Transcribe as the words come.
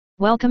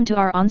Welcome to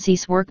our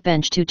ANSYS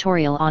Workbench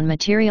tutorial on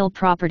material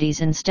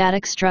properties in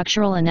static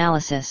structural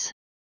analysis.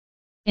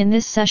 In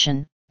this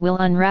session, we'll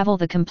unravel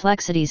the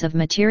complexities of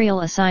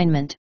material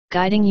assignment,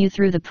 guiding you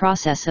through the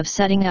process of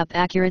setting up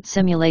accurate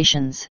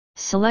simulations.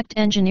 Select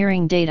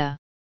Engineering Data.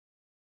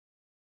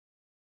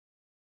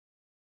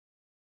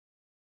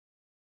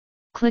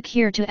 Click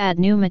here to add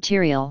new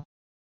material.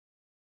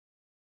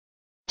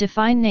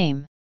 Define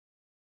name.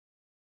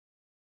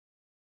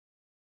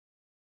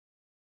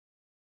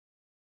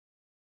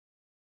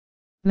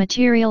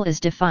 Material is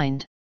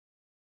defined.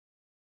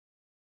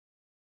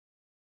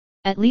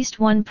 At least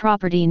one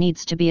property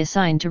needs to be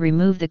assigned to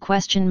remove the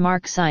question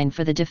mark sign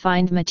for the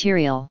defined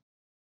material.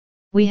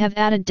 We have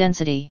added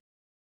density.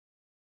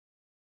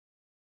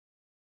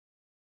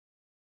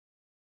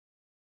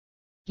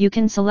 You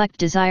can select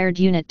desired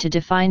unit to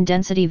define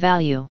density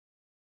value.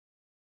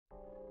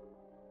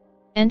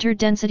 Enter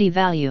density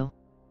value.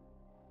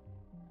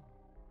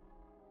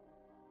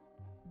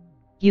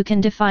 You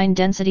can define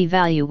density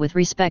value with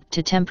respect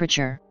to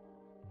temperature.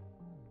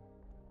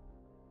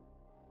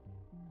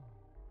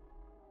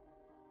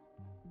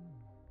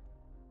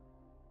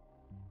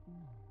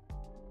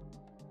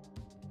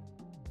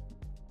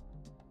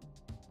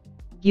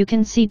 You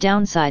can see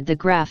downside the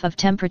graph of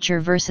temperature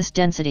versus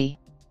density.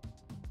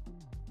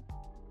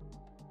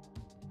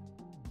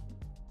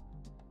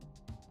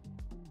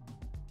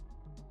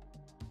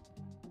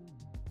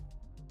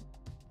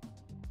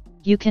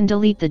 You can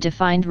delete the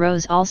defined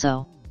rows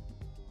also.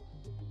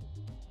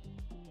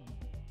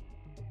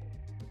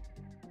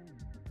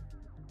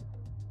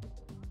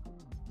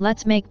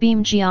 Let's make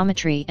beam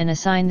geometry and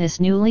assign this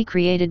newly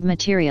created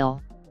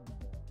material.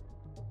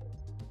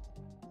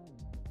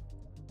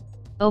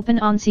 Open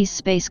ANSYS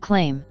Space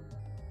Claim.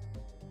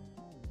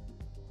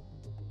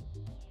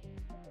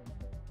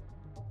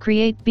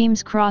 Create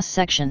beams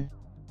cross-section.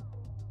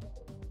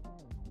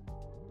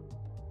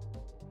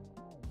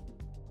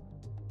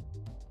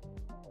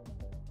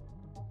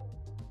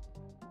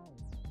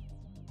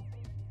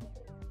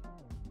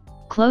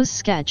 Close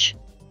sketch.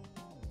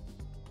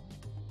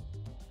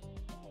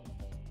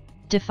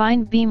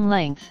 Define beam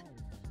length.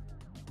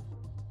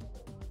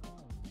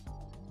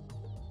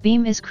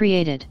 Beam is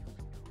created.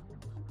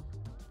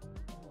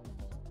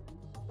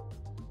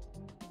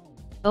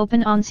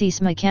 Open ANSYS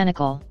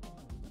Mechanical.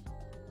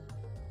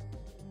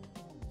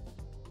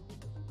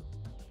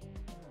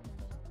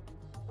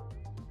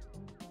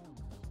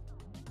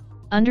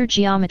 Under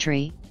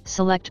Geometry,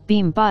 select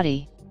Beam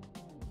Body.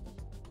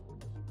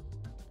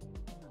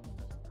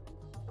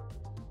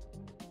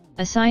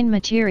 Assign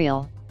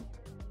Material.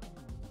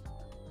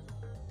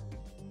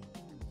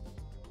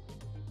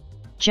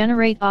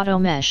 Generate Auto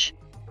Mesh.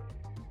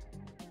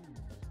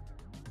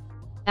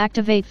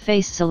 Activate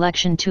Face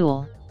Selection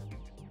Tool.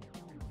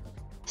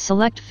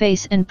 Select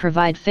face and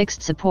provide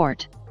fixed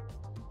support.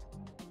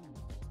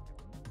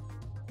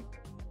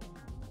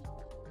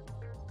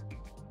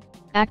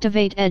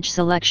 Activate Edge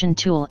Selection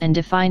Tool and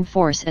define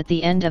force at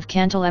the end of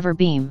cantilever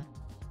beam.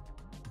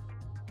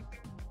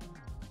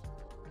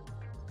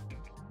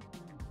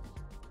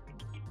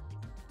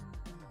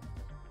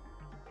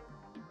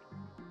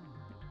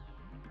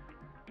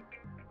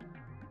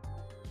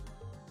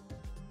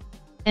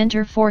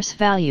 Enter force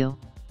value.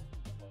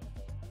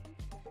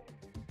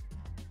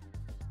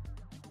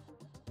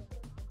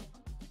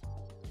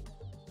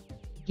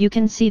 You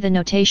can see the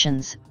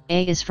notations.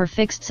 A is for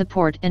fixed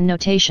support and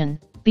notation,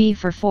 B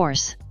for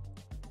force.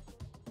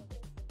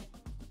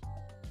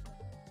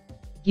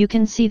 You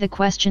can see the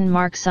question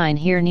mark sign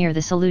here near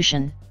the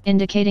solution,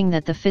 indicating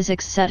that the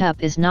physics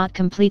setup is not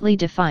completely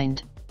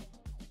defined.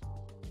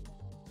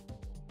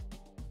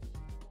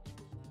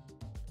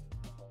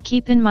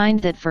 Keep in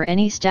mind that for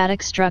any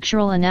static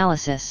structural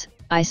analysis,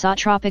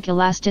 isotropic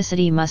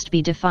elasticity must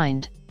be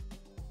defined.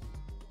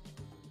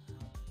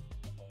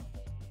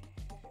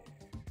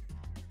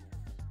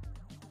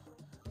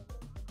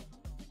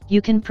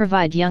 You can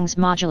provide Young's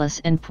modulus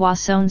and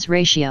Poisson's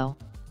ratio.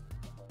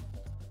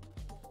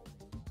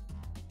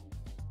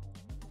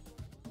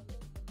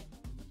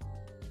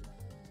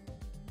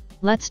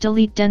 Let's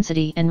delete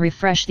density and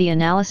refresh the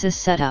analysis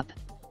setup.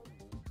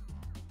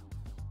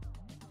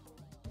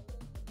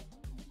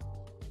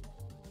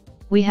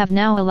 We have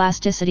now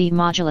elasticity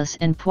modulus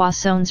and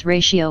Poisson's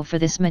ratio for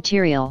this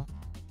material.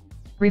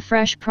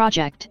 Refresh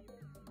project.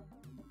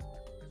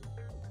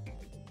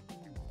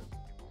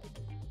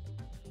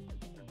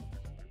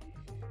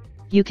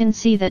 You can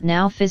see that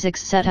now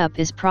physics setup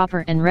is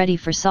proper and ready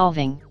for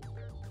solving.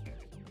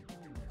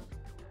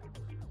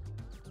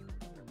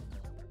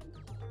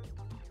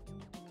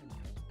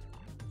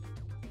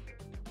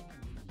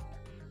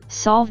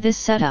 Solve this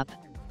setup.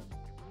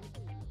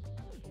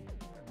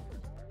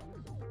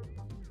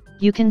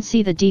 You can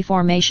see the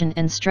deformation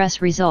and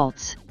stress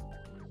results.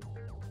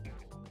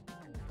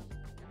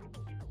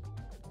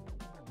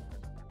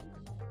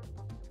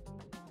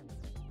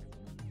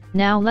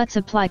 Now let's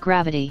apply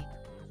gravity.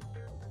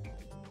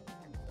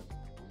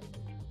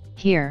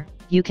 Here,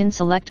 you can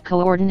select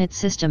coordinate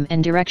system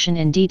and direction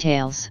in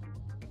details.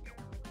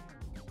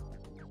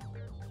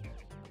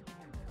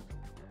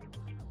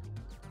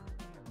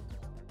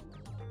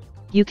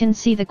 You can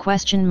see the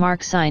question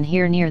mark sign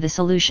here near the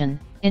solution,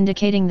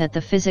 indicating that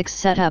the physics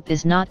setup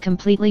is not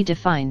completely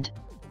defined.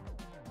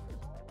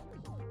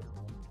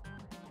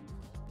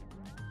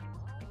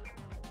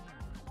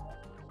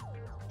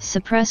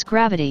 Suppress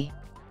gravity.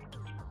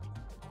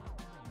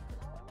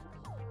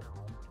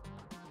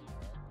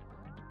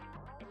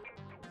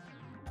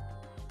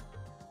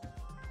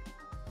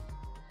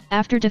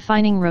 After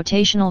defining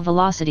rotational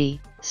velocity,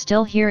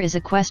 still here is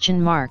a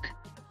question mark.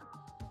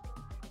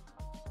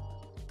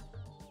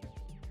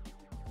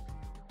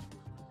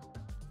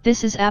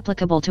 This is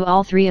applicable to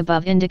all three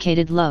above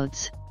indicated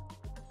loads.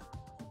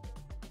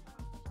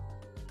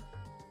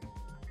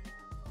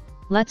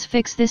 Let's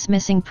fix this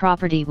missing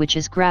property, which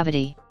is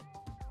gravity.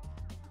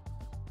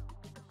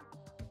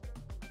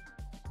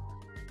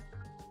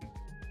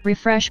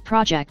 Refresh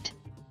project.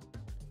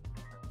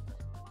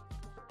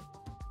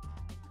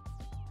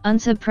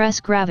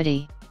 Unsuppress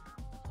gravity.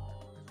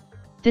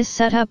 This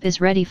setup is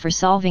ready for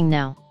solving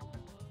now.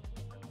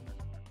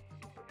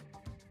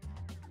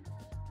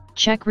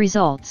 Check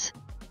results.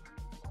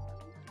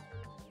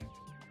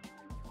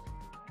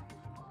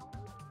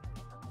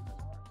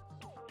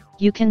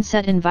 You can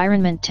set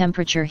environment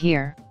temperature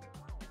here.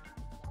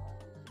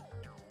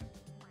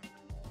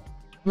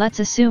 Let's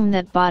assume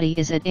that body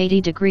is at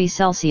 80 degrees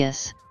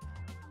Celsius.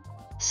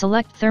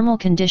 Select thermal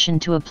condition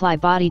to apply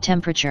body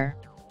temperature.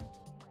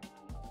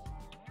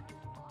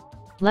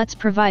 Let's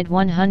provide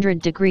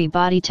 100-degree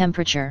body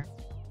temperature.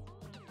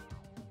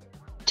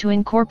 To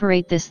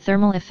incorporate this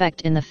thermal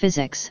effect in the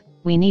physics,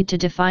 we need to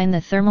define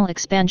the thermal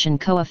expansion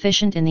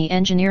coefficient in the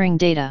engineering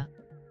data.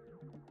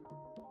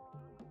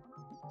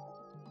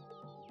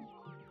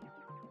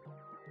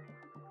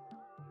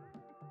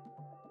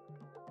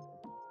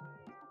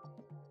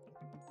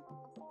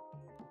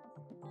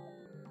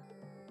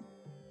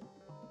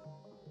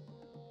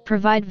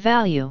 Provide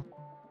value.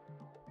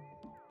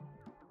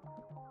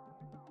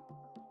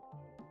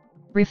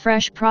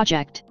 Refresh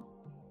project.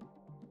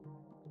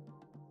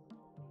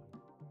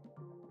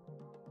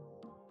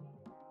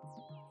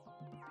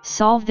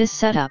 Solve this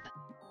setup.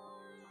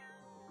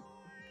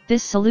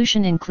 This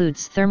solution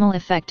includes thermal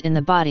effect in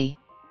the body.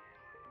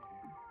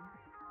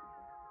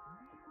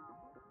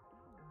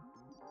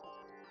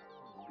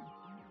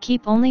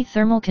 Keep only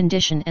thermal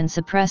condition and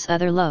suppress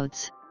other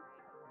loads.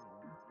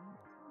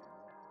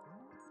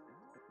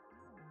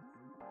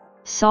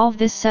 Solve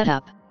this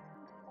setup.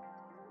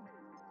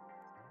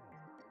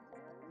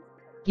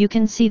 You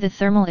can see the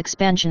thermal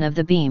expansion of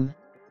the beam.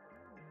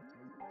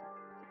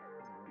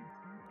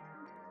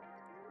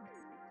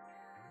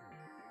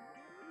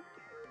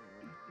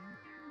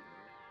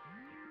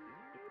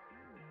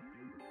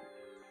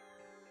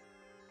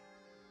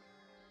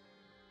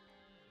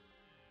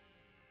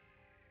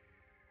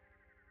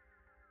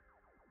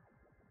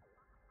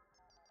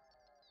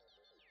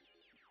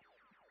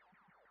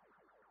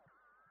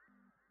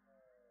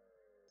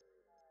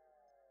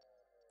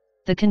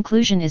 The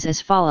conclusion is as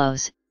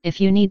follows: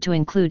 if you need to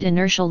include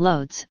inertial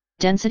loads,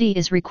 density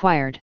is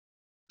required.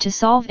 To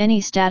solve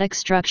any static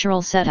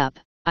structural setup,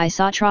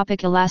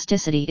 isotropic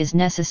elasticity is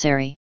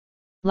necessary.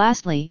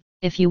 Lastly,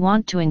 if you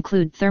want to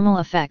include thermal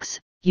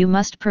effects, you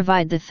must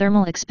provide the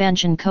thermal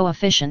expansion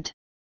coefficient.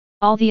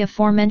 All the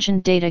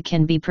aforementioned data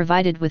can be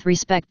provided with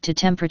respect to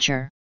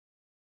temperature.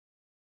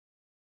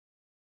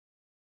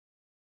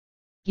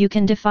 You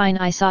can define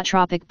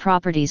isotropic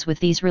properties with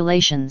these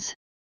relations.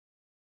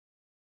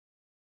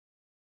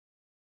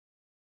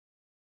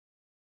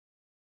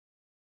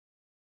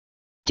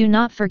 Do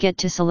not forget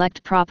to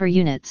select proper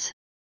units.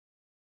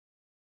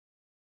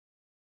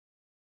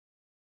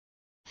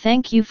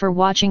 Thank you for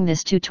watching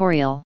this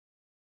tutorial.